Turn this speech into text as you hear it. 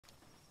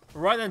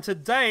Right then,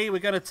 today we're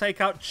going to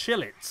take out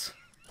Chillet.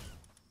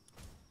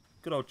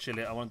 Good old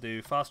Chillet. I want to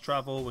do fast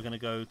travel. We're going to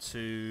go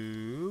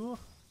to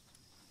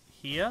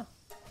here.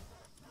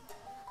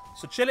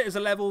 So Chillet is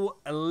a level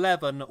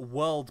 11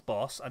 world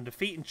boss, and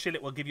defeating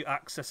Chillet will give you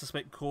access to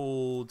something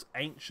called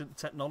ancient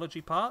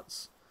technology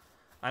parts.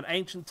 And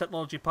ancient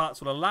technology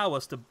parts will allow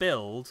us to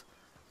build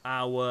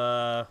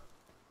our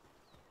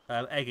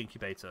egg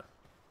incubator.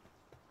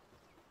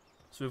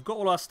 So we've got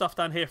all our stuff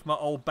down here from our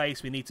old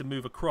base we need to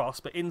move across,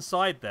 but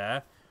inside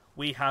there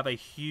we have a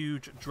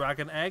huge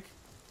dragon egg,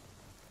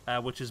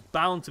 which is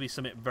bound to be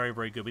something very,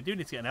 very good. We do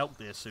need to get an elk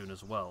deer soon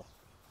as well.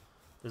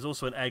 There's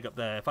also an egg up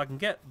there. If I can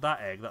get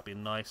that egg, that'd be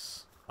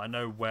nice. I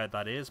know where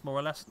that is, more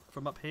or less,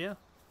 from up here.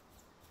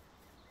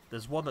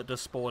 There's one that does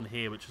spawn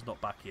here, which is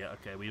not back yet.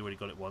 Okay, we already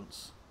got it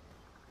once.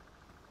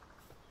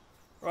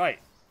 Right.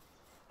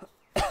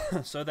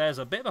 So there's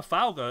a bit of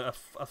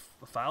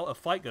a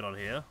fight going on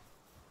here.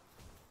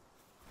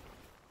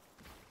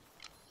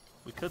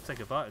 We could take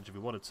advantage if we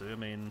wanted to. I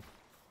mean,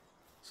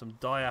 some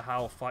dire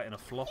howl fighting a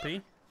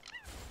floppy.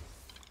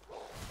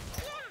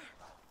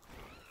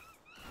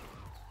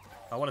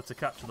 I wanted to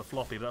capture the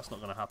floppy, but that's not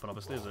going to happen,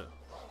 obviously, is it?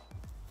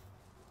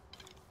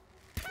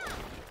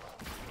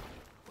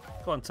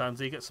 Come on,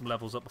 Tansy, get some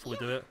levels up before we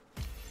do it.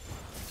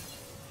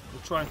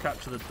 We'll try and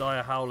capture the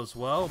dire howl as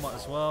well. Might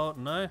as well.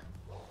 No.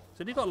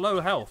 So he got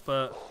low health,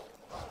 but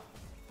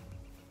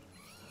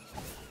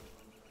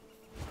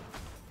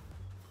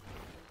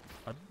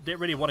I didn't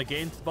really want to get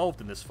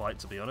involved in this fight,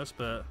 to be honest,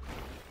 but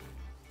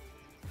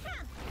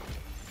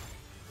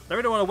don't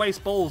really want to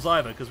waste balls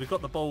either, because we've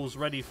got the balls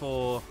ready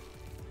for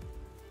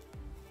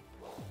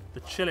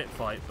the Chillet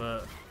fight,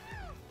 but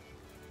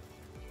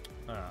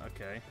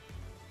okay.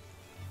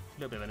 A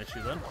little bit of an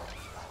issue then.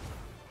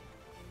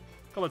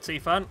 Come on,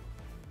 T-Fan.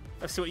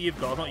 Let's see what you've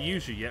got. I've not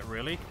used you yet,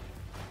 really.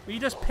 Well, you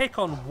just pick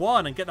on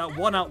one and get that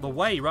one out the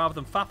way, rather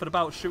than faffing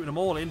about shooting them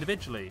all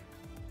individually.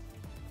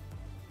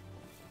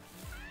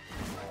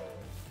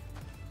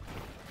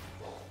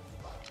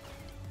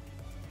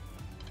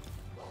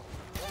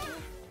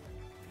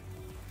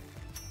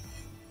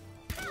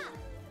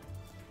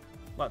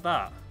 Like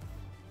that.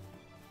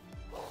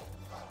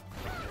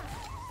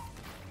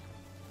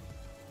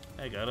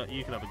 There you go, look,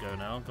 you can have a go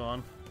now, go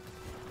on.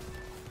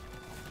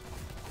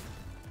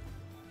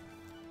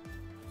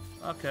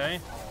 Okay.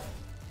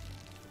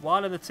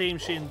 While in the team,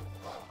 she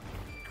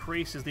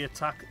increases the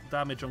attack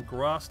damage on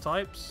grass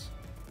types.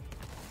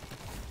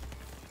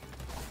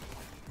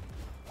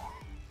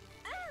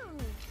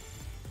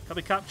 Can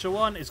we capture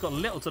one? It's got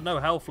little to no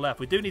health left.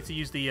 We do need to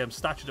use the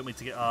statue, don't we,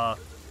 to get our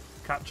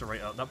capture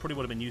rate up. That probably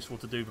would have been useful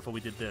to do before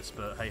we did this,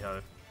 but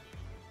hey-ho.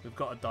 We've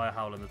got a dire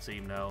howl in the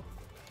team now.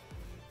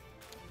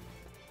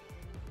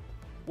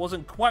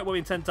 Wasn't quite what we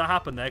intended to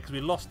happen there, because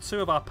we lost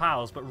two of our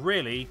pals, but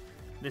really,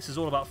 this is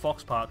all about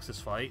Fox Parks, this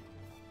fight.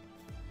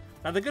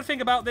 Now, the good thing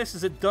about this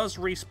is it does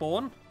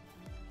respawn,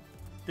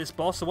 this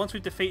boss, so once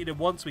we've defeated it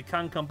once, we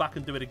can come back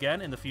and do it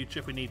again in the future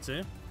if we need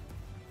to.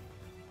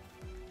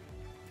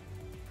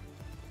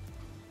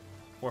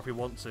 Or if we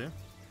want to.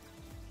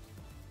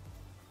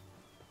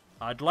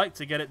 I'd like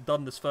to get it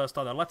done this first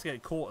time. I'd like to get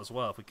it caught as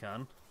well if we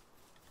can.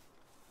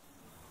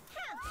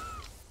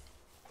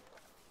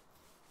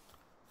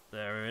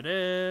 There it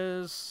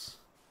is.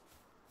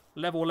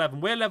 Level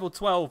 11. We're level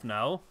 12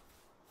 now.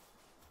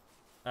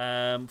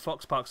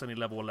 Fox Park's only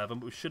level 11,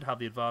 but we should have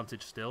the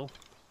advantage still.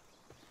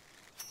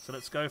 So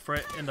let's go for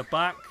it in the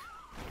back.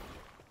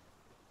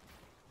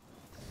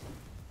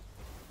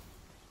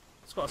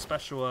 It's got a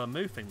special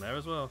move thing there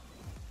as well.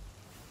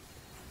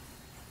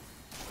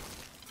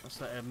 Let's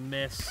let it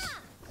miss.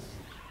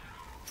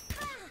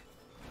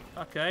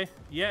 Okay.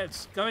 Yeah,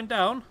 it's going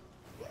down.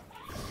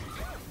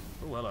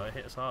 Oh, hello. It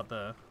hit us hard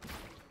there.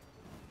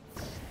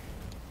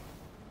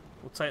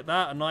 We'll take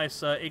that. A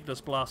nice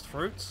Ignis Blast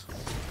fruit.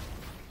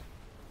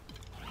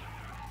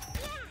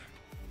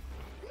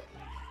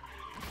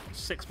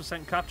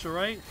 .6% capture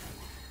rate.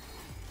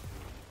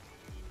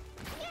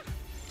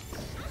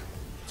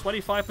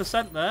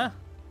 25% there.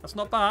 That's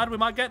not bad. We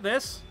might get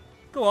this.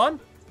 Go on.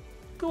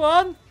 Go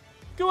on.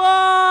 Go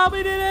on.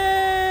 We did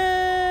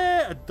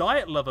it. A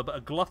diet lover, but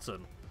a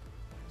glutton.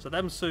 So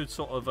them suits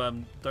sort of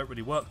don't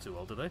really work too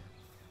well, do they?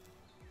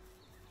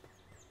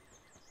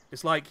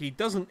 It's like he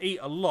doesn't eat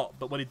a lot,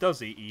 but when he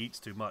does eat, he eats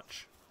too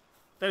much.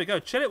 There we go.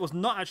 Chillet was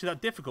not actually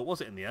that difficult,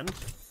 was it, in the end?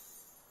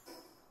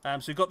 So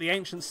we've got the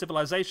ancient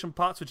civilization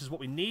parts, which is what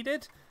we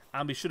needed.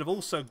 And we should have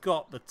also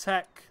got the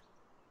tech...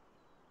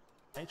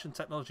 Ancient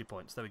technology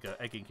points. There we go.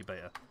 Egg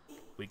incubator.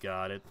 We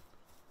got it.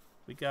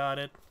 We got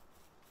it.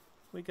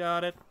 We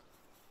got it.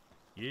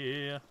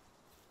 Yeah.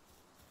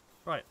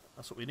 Right.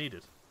 That's what we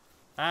needed.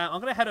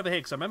 I'm going to head over here,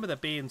 because I remember there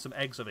being some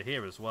eggs over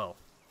here as well.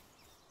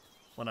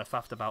 When I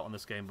faffed about on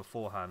this game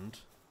beforehand.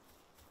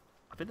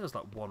 I think there's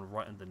like one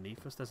right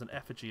underneath us. There's an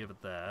effigy over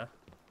there.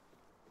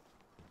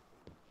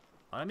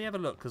 Let me have a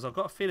look, because I've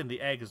got a feeling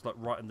the egg is like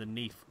right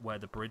underneath where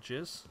the bridge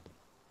is.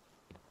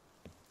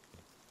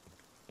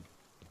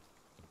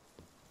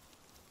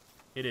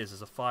 It is.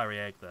 There's a fiery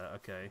egg there.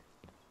 Okay.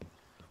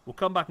 We'll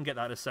come back and get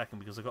that in a second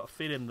because I've got a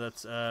feeling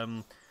that...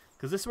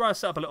 because this is where I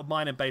set up a little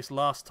mining base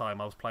last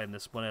time I was playing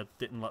this when I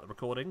didn't like the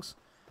recordings.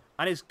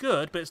 And it's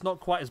good, but it's not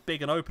quite as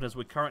big and open as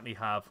we currently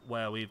have,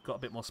 where we've got a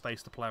bit more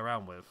space to play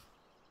around with.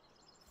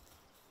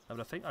 But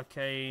I think I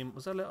came...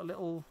 Was there a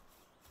little...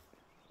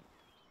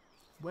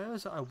 Where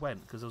is it I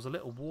went? Because there was a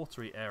little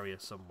watery area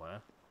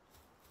somewhere.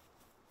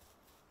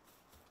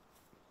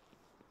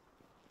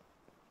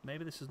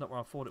 Maybe this is not where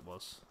I thought it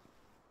was.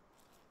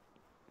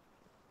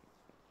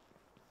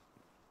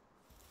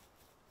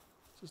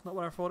 Is this not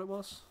where I thought it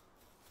was?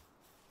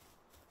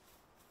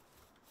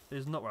 It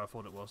is not where I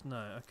thought it was.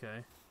 No,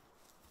 okay.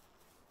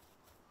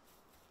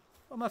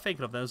 What am I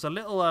thinking of? There's a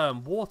little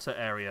water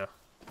area.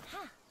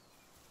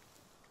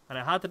 And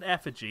it had an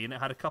effigy and it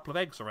had a couple of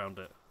eggs around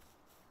it.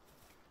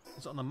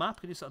 Is it on the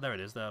map? Can you see? There it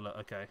is. There, look.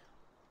 Okay.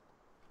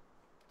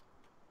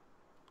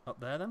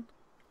 Up there then?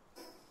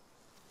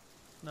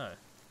 No.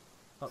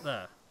 Up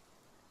there?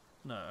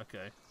 No,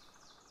 okay.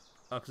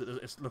 Oh, because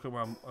it's looking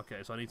where I'm...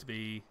 Okay, so I need to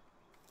be...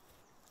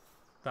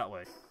 That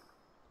way.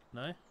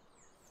 No?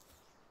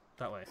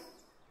 That way.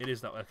 It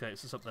is that way. Okay,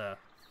 it's just up there.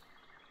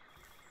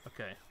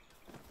 Okay.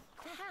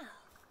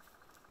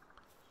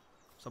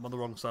 So I'm on the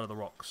wrong side of the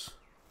rocks.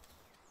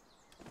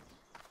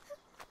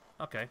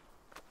 Okay.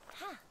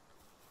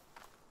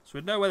 So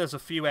we know where there's a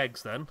few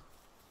eggs then.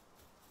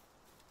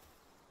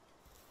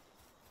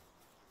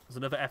 There's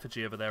another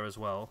effigy over there as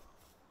well.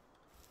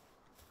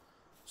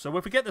 So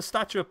if we get the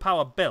Statue of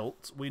Power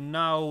built, we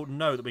now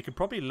know that we can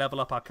probably level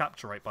up our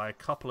capture rate by a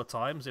couple of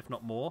times, if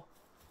not more.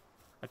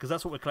 Because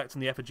that's what we're collecting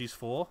the effigies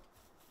for.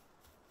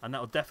 And that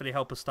will definitely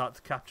help us start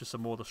to capture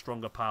some more of the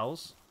stronger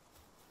pals.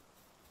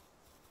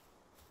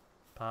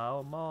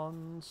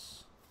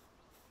 Palmons.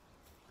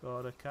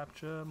 Gotta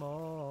capture them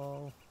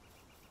all.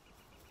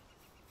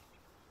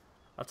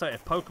 I'll tell you,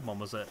 if Pokemon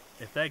was it,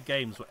 if their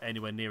games were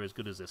anywhere near as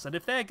good as this, and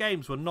if their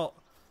games were not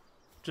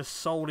just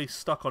solely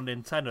stuck on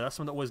Nintendo, that's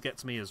something that always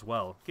gets me as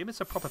well. Give us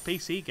a proper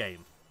PC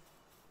game.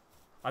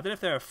 I don't know if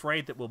they're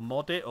afraid that we'll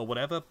mod it or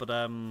whatever, but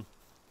in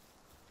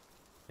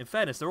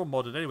fairness, they're all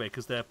modded anyway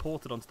because they're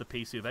ported onto the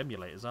PC with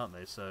emulators, aren't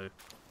they? So,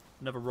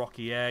 another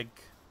rocky egg.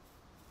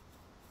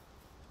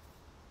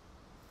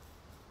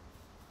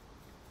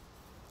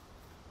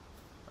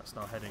 That's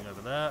now heading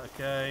over there,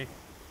 okay.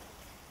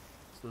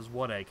 So there's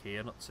one egg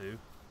here, not two.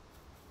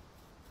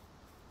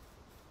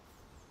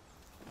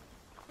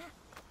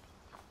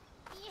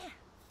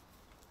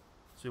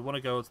 So we want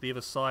to go to the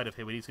other side of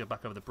here. We need to go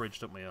back over the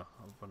bridge, don't we? I'll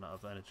run out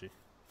of energy.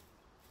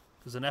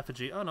 There's an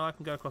effigy. Oh no, I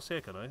can go across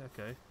here, can I?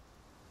 Okay.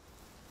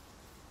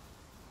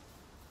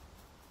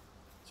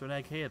 Is there an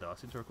egg here, though? I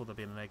seem to recall there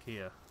being an egg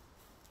here.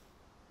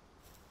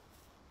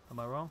 Am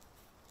I wrong?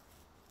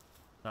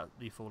 No,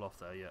 you fall off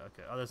there. Yeah,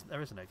 okay. Oh,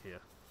 there is an egg here.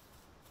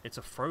 It's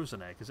a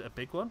frozen egg. Is it a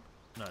big one?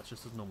 No, it's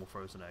just a normal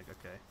frozen egg.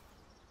 Okay.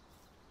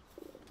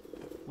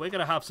 We're going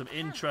to have some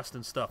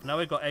interesting stuff. Now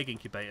we've got egg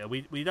incubator.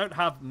 We don't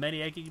have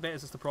many egg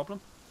incubators. That's the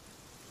problem.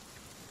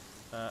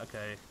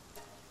 Okay.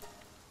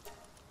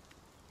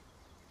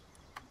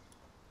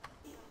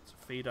 Let's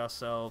feed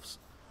ourselves.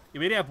 Yeah,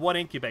 we only have one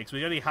incubator, so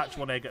we only hatch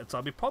one egg at a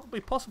time. We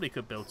possibly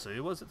could build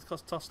two. What does it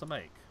cost us to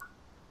make?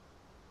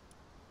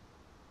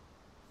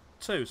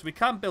 2. So we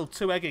can build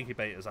 2 egg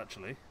incubators,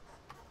 actually.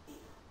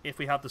 If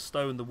we have the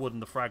stone, the wood,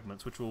 and the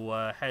fragments, which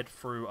will head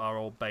through our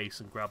old base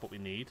and grab what we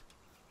need.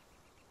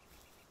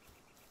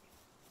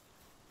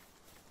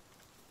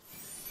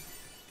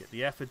 Get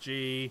the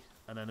effigy,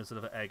 and then there's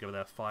another egg over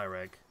there, fire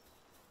egg.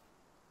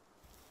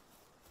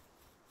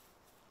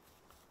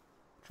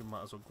 Which we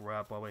might as well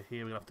grab while we're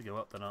here. We're going to have to go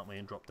up then, aren't we,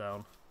 and drop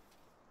down.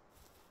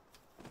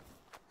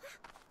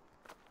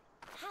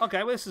 Okay,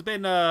 well this has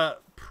been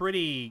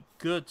pretty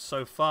good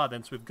so far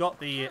then. So we've got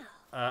the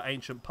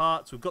ancient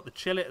parts, we've got the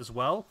Chillet as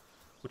well,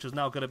 which is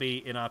now going to be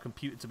in our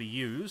computer to be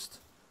used.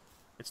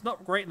 It's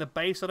not great in the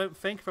base, I don't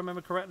think, if I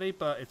remember correctly,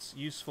 but it's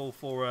useful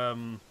for...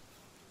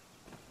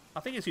 I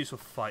think it's useful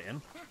for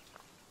fighting.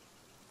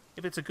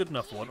 If it's a good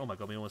enough one... Oh my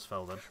god, we almost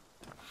fell then.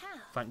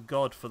 Thank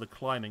god for the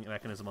climbing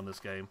mechanism on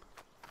this game.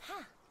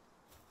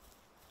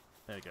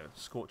 There you go.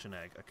 Scorching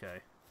egg.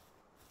 Okay.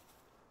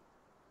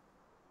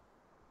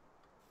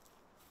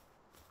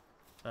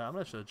 I'm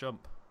going to show a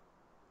jump.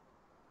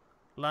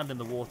 Land in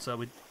the water.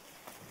 We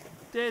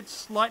did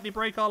slightly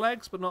break our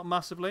legs, but not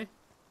massively.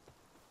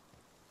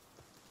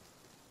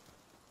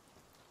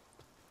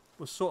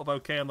 We're sort of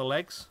okay on the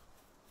legs.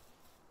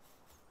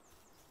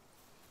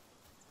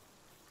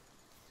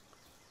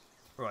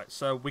 Right,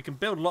 so we can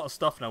build a lot of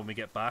stuff now when we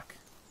get back.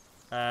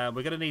 We're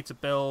going to need to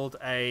build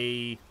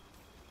a...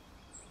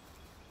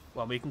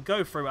 Well, we can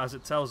go through as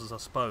it tells us, I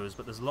suppose,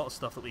 but there's a lot of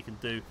stuff that we can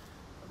do.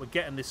 We're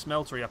getting this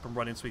smeltery up and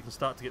running so we can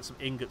start to get some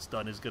ingots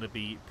done is going to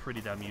be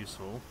pretty damn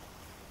useful.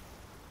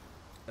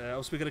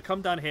 So we're going to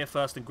come down here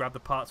first and grab the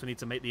parts we need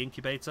to make the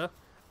incubator.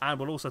 And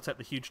we'll also take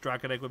the huge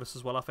dragon egg with us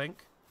as well, I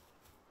think.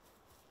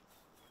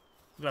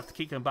 We're going to have to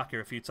keep going back here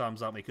a few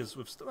times, aren't we? Because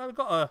we've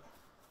got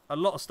a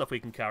lot of stuff we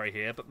can carry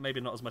here, but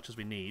maybe not as much as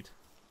we need.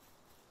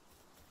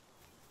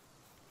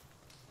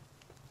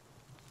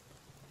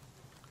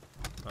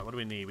 Right, what do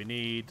we need? We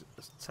need...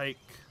 Let's take...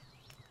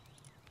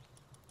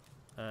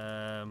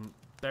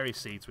 berry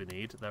seeds we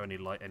need. They're only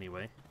light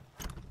anyway.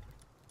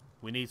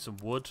 We need some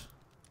wood.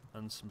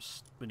 And some...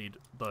 We need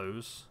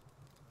those.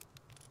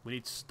 We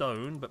need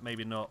stone, but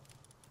maybe not...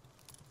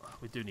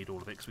 We do need all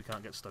of it, because we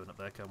can't get stone up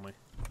there, can we?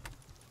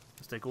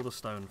 Let's take all the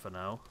stone for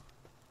now.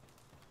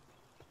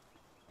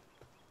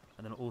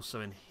 And then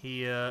also in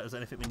here... Is there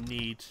anything we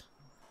need...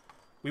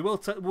 We'll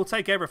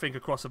take everything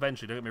across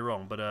eventually, don't get me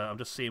wrong, but I'm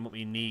just seeing what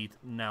we need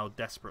now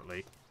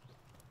desperately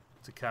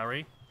to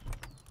carry.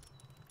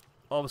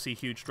 Obviously,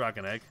 huge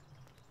dragon egg.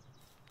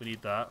 We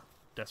need that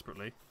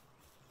desperately.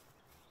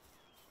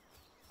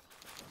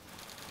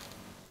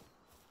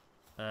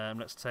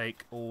 Let's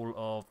take all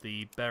of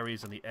the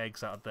berries and the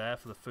eggs out of there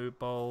for the food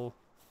bowl.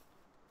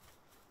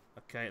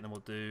 Okay, and then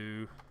we'll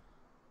do...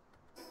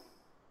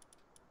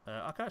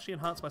 I can actually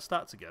enhance my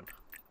stats again.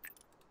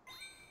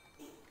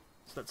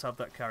 So let's have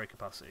that carry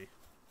capacity.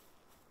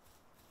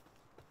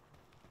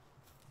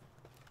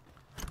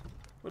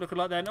 We're looking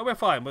like that. No, we're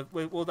fine.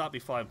 Will that be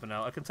fine for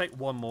now? I can take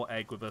one more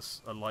egg with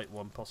us, a light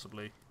one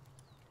possibly.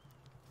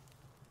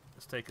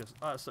 Let's take us.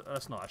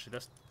 That's not actually.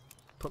 Let's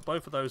put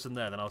both of those in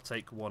there. Then I'll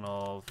take one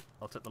of.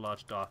 I'll take the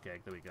large dark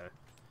egg. There we go.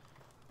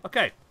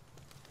 Okay.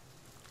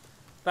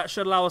 That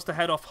should allow us to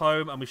head off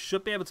home, and we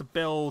should be able to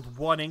build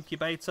one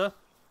incubator.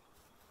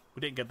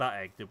 We didn't get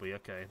that egg, did we?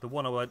 Okay. The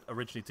one I went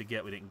originally to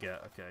get, we didn't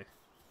get. Okay.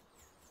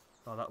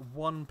 Oh, that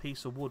one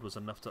piece of wood was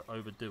enough to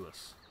overdo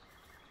us.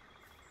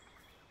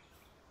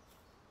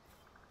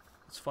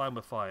 It's fine,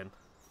 we're fine.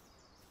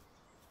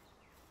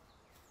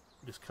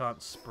 We just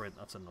can't sprint,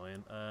 that's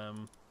annoying.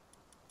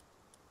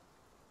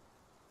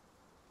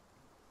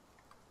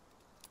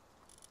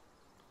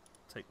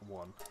 Take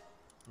one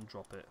and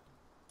drop it.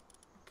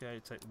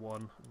 Okay, take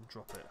one and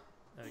drop it.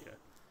 There you go.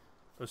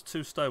 Those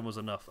 2 stone was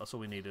enough, that's all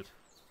we needed.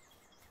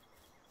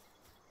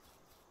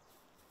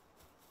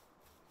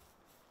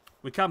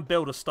 We can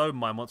build a stone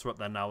mine once we're up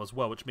there now as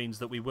well, which means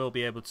that we will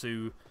be able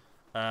to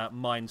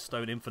mine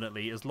stone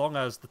infinitely, as long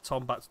as the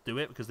Tombats do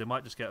it, because they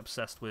might just get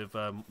obsessed with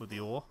the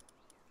ore.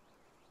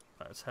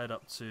 Right, let's head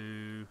up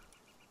to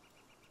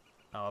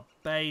our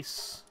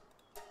base.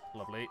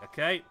 Lovely,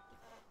 okay.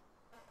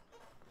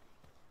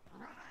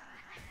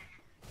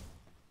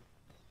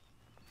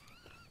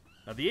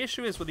 Now the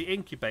issue is with the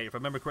incubator, if I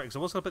remember correctly, because I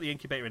was going to put the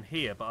incubator in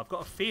here, but I've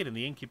got a feeling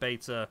the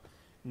incubator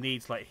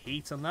needs like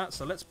heat and that,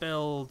 so let's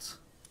build...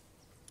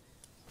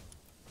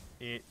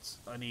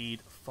 I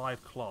need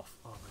 5 cloth.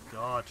 Oh my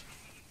god.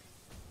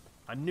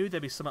 I knew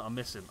there'd be something I'm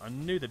missing. I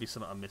knew there'd be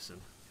something I'm missing.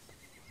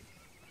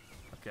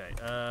 Okay,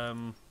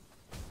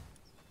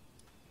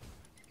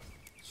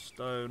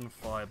 stone,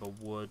 fiber,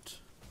 wood.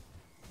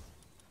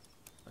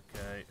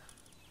 Okay.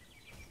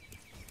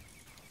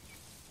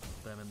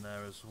 Put them in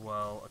there as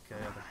well.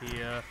 Okay, over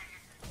here.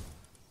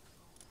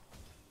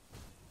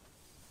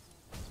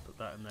 Let's put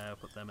that in there,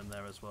 put them in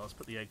there as well. Let's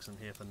put the eggs in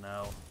here for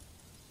now.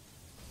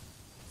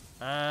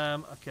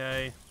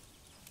 Okay.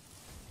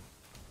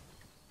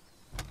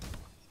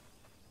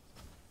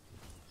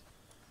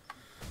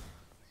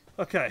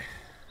 Okay.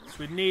 So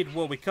we need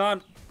wool. We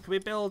can't... Can we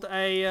build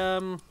a,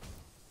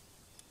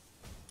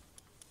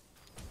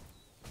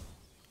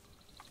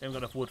 We haven't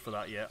got enough wood for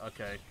that yet.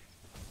 Okay.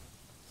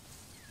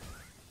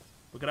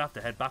 We're gonna have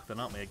to head back then,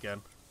 aren't we,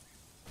 again?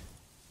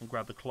 And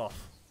grab the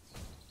cloth.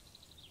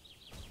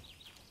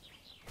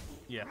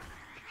 Yeah.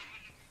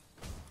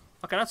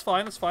 Okay, that's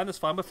fine, that's fine, that's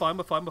fine. We're fine,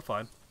 we're fine, we're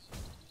fine.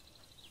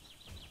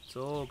 It's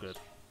all good.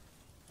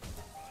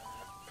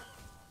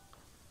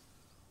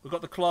 We've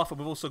got the cloth and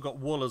we've also got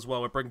wool as well.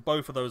 We'll bring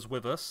both of those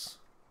with us.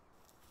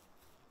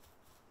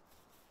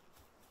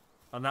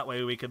 And that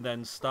way we can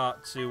then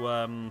start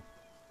to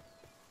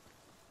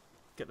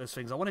get those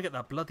things. I want to get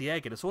that bloody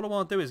egg in. It's all I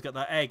want to do is get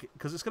that egg.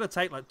 Because it's going to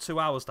take like 2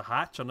 hours to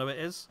hatch. I know it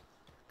is.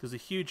 Because the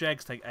huge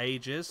eggs take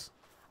ages.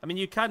 I mean,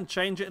 you can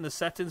change it in the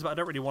settings, but I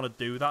don't really want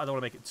to do that. I don't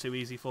want to make it too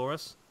easy for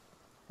us.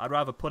 I'd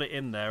rather put it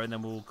in there and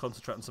then we'll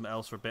concentrate on something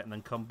else for a bit and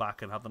then come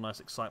back and have the nice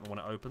excitement when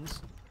it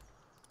opens.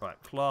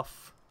 Right,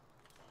 cloth.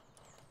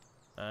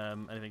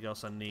 Anything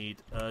else I need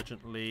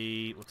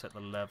urgently? We'll take the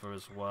leather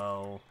as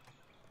well.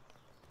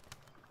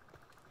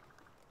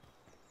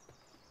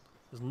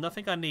 There's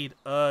nothing I need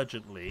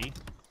urgently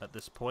at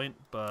this point,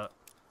 but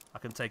I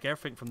can take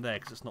everything from there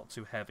because it's not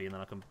too heavy, and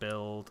then I can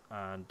build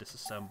and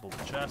disassemble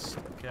the chest.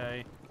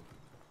 Okay.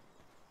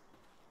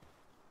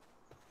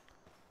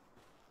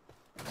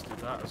 Let's do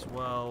that as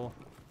well.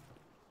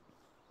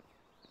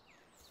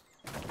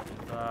 Do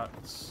that.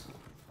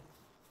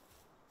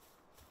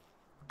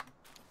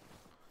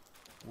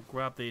 We'll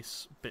grab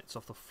these bits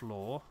off the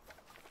floor.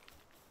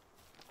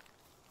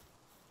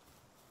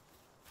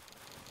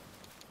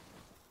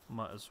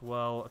 Might as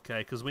well. Okay,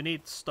 because we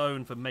need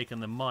stone for making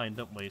the mine,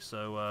 don't we?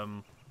 So,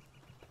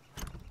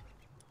 can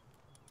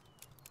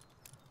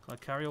I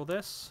carry all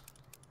this?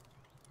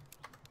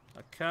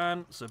 I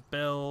can. So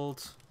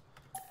build,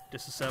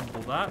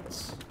 disassemble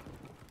that.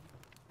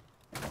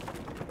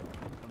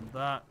 And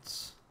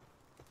that.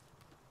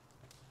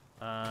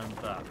 And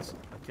that.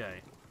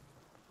 Okay.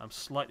 I'm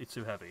slightly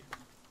too heavy.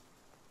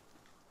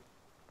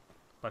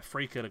 By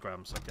 3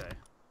 kilograms, okay.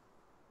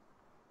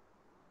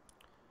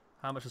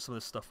 How much does some of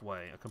this stuff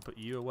weigh? I can put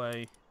you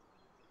away.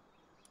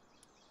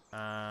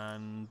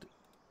 And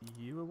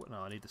you away?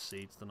 No, I need the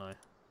seeds, don't I?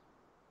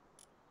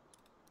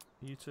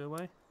 You two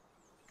away?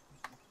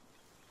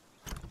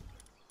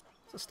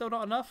 Is that still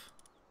not enough?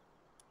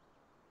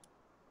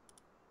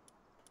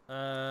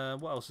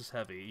 What else is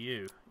heavy?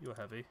 You're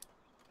heavy.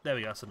 There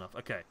we go, that's enough.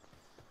 Okay.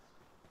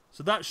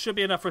 So that should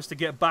be enough for us to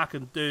get back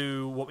and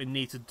do what we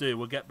need to do.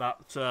 We'll get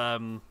that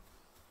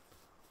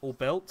all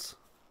built.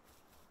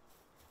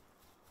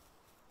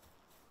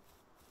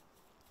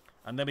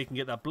 And then we can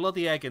get that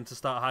bloody egg in to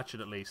start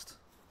hatching at least.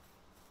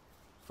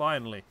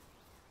 Finally.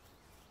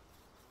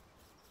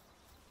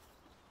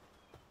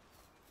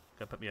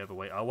 Gonna put me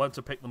overweight. I want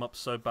to pick them up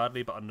so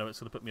badly, but I know it's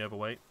gonna put me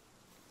overweight.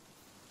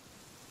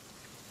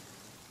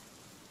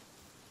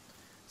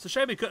 It's a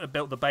shame we couldn't have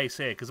built the base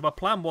here, because my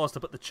plan was to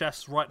put the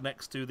chests right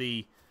next to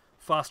the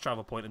fast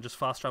travel point and just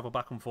fast travel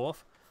back and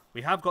forth.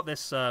 We have got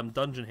this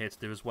dungeon here to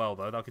do as well,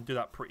 though. I can do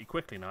that pretty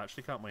quickly now,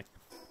 actually, can't we?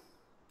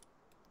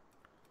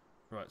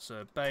 Right,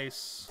 so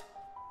base.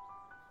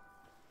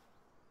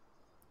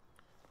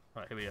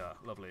 Right, here we are.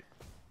 Lovely.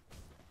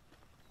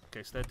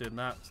 Okay, so they're doing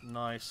that.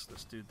 Nice.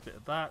 Let's do a bit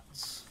of that.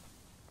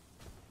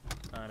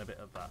 And a bit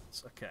of that.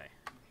 Okay.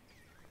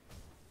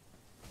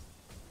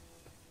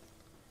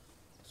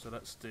 So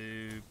let's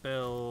do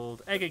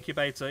build egg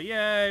incubator.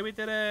 Yay, we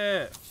did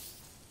it!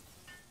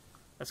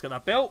 Let's get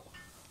that built.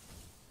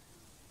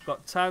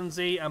 Got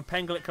Tansy and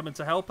Penglet coming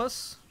to help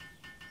us.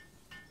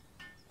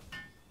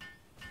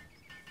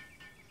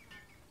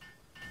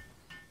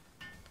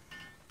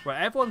 Right,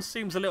 everyone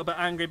seems a little bit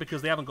angry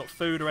because they haven't got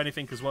food or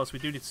anything as well, so we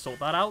do need to sort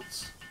that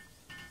out.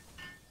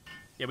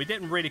 Yeah, we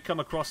didn't really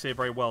come across here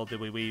very well, did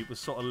we? We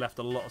sort of left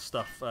a lot of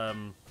stuff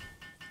that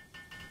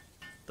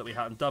we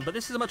hadn't done. But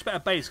this is a much better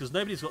base because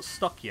nobody's got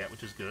stuck yet,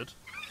 which is good.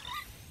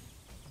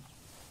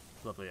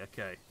 Lovely,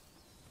 okay.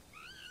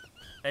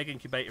 Egg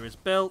incubator is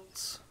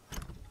built.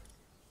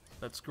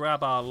 Let's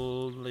grab our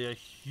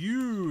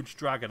huge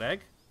dragon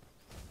egg.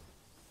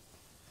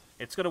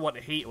 It's going to want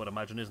to heat, I would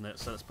imagine, isn't it?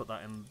 So let's put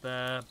that in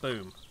there.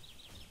 Boom.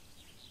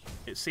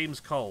 It seems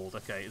cold.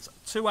 Okay, it's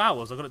 2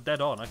 hours. I've got it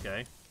dead on.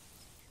 Okay.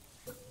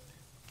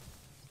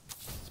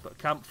 Let's put a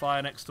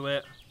campfire next to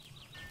it.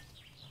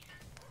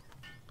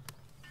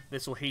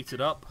 This will heat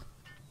it up.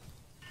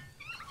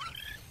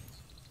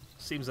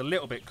 Seems a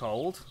little bit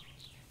cold.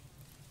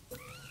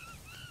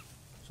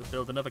 So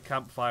build another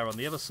campfire on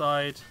the other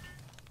side.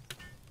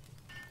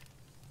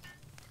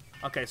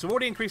 Okay, so we've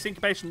already increased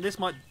incubation. This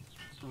might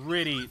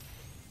really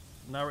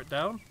narrow it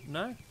down.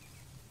 No?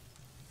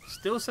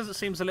 Still says it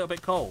seems a little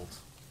bit cold.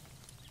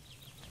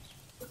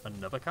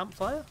 Another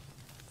campfire?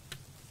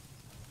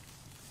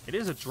 It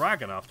is a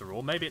dragon after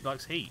all. Maybe it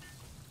likes heat.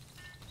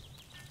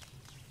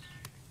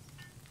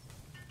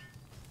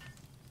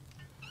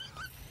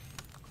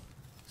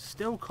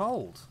 Still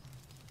cold.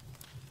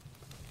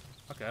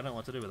 Okay, I don't know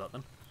what to do with that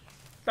then.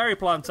 Berry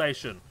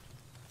plantation.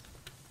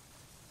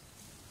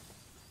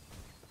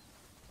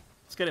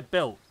 Let's get it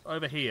built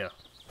over here.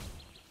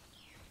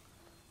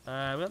 We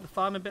got the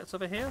farming bits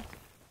over here.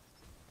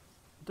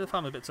 Do the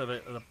farming bits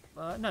over.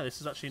 No,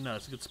 this is actually no.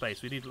 It's a good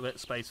space. We need a bit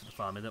of space for the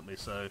farming, don't we?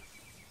 So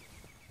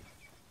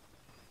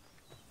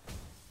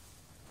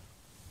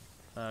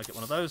get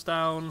one of those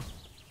down.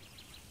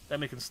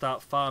 Then we can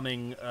start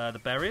farming the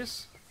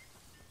berries.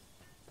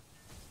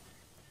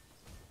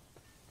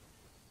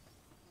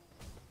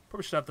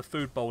 Probably should have the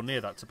food bowl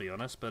near that, to be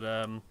honest. But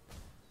can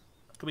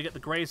we get the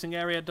grazing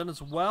area done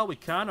as well? We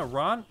can. A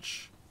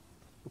ranch.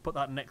 We'll put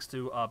that next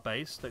to our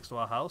base, next to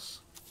our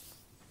house.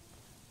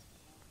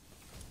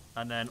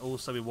 And then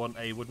also we want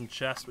a wooden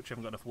chest, which we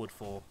haven't got enough wood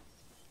for.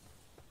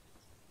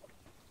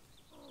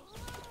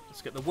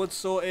 Let's get the wood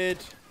sorted.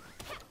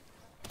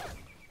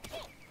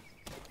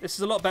 This is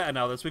a lot better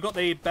now. We've got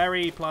the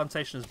berry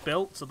plantations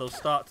built, so they'll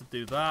start to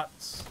do that.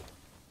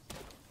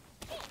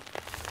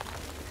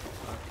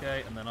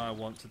 Okay, and then I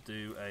want to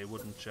do a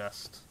wooden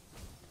chest.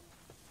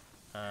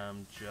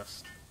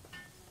 Just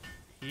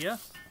here.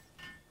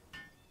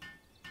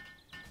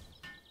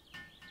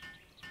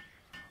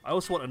 I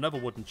also want another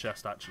wooden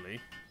chest, actually.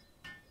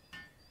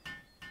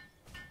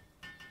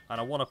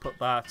 And I want to put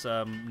that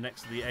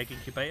next to the egg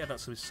incubator.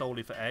 That's going to be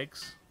solely for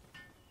eggs.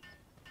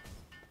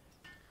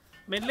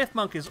 I mean,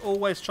 Liftmonk is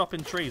always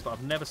chopping trees, but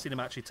I've never seen him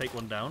actually take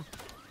one down.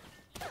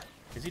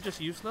 Is he just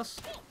useless?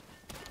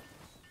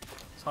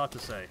 It's hard to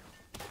say.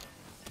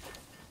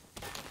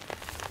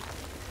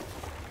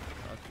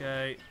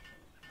 Okay.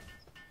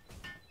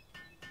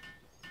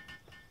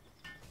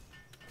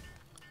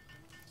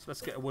 So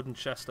let's get a wooden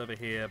chest over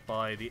here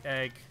by the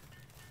egg.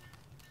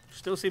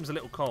 Still seems a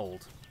little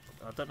cold.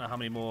 I don't know how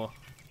many more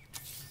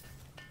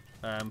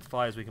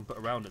fires we can put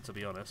around it, to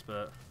be honest,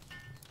 but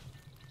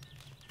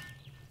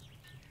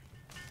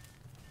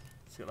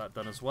let's get that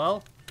done as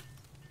well.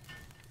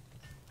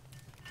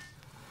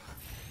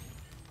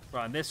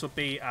 Right, and this will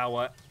be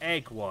our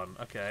egg one.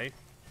 Okay.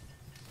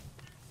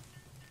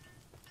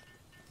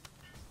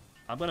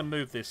 I'm going to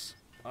move this.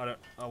 I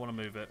want to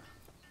move it.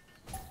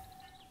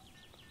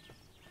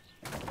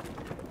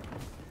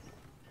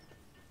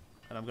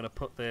 I'm going to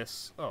put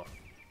this... Oh.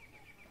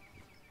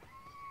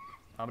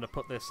 I'm going to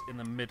put this in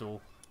the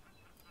middle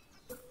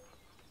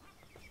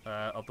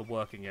of the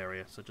working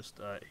area. So just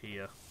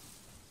here.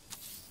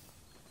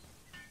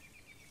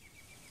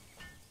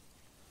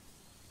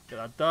 Get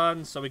that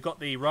done. So we've got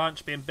the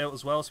ranch being built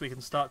as well, so we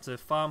can start to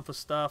farm for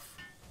stuff.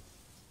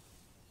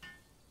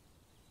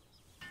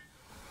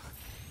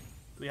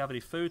 Do we have any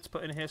food to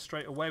put in here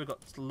straight away? We've got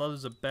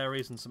loads of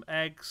berries and some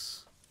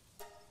eggs.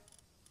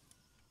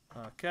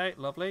 Okay,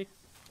 lovely.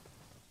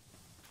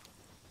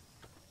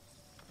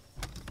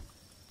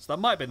 So that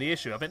might have been the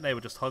issue. I think they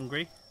were just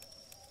hungry.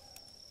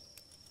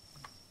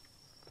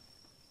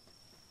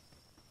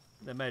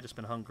 They may have just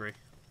been hungry.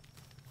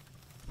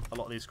 A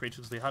lot of these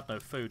creatures, they had no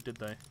food, did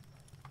they?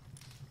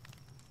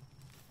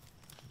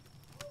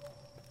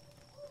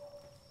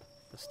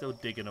 They're still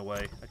digging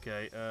away.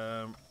 Okay,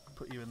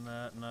 put you in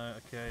there. No,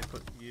 okay,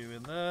 put you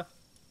in there.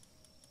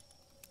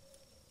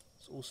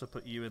 Let's also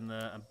put you in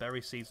there. And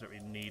berry seeds that we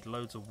need.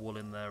 Loads of wool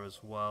in there as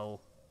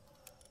well.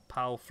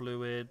 Power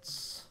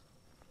fluids.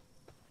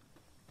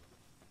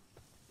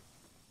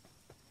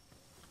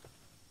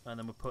 And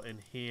then we'll put in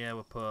here,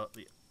 we'll put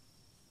the...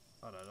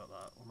 Oh no, not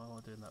that. What am I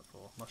doing that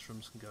for?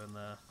 Mushrooms can go in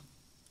there.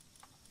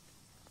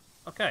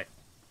 Okay.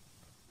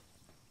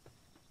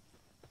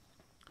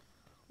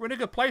 We're in a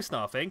good place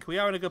now, I think. We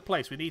are in a good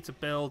place. We need to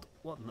build...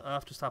 What on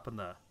earth just happened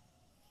there?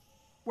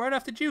 Where on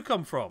earth did you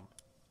come from?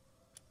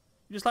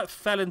 You just, like,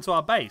 fell into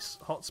our base.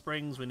 Hot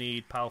springs, we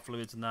need power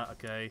fluids and that.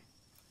 Okay.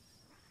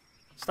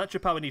 Statue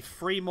of power, we need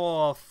 3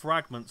 more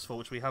fragments for,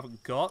 which we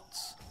haven't got.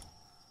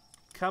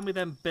 Can we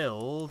then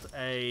build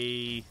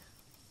a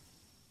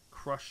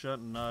crusher?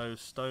 No.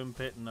 Stone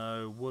pit?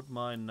 No. Wood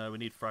mine? No. We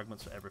need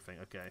fragments for everything.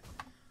 Okay.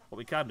 What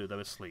we can do, though,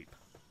 is sleep.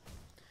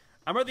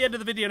 And we're at the end of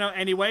the video now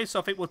anyway, so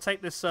I think we'll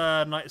take this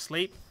night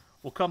sleep.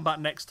 We'll come back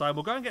next time.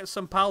 We'll go and get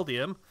some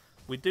paldium.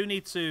 We do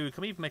need to...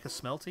 Can we even make a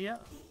smelter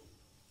yet?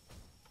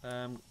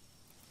 No,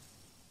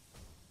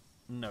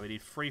 we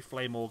need 3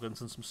 flame organs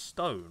and some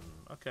stone.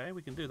 Okay,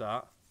 we can do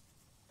that.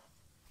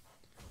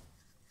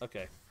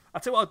 Okay. I'll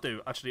tell you what I'll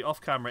do, actually,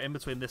 off camera, in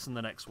between this and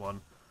the next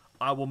one.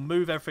 I will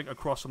move everything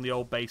across from the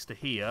old base to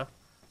here,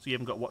 so you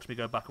haven't got to watch me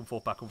go back and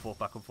forth, back and forth,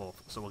 back and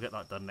forth. So we'll get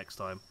that done next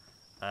time.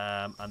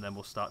 And then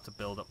we'll start to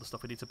build up the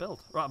stuff we need to build.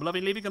 Right, I'm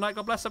loving leaving. Good night,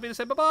 God bless. I'll be the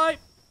same. Bye-bye!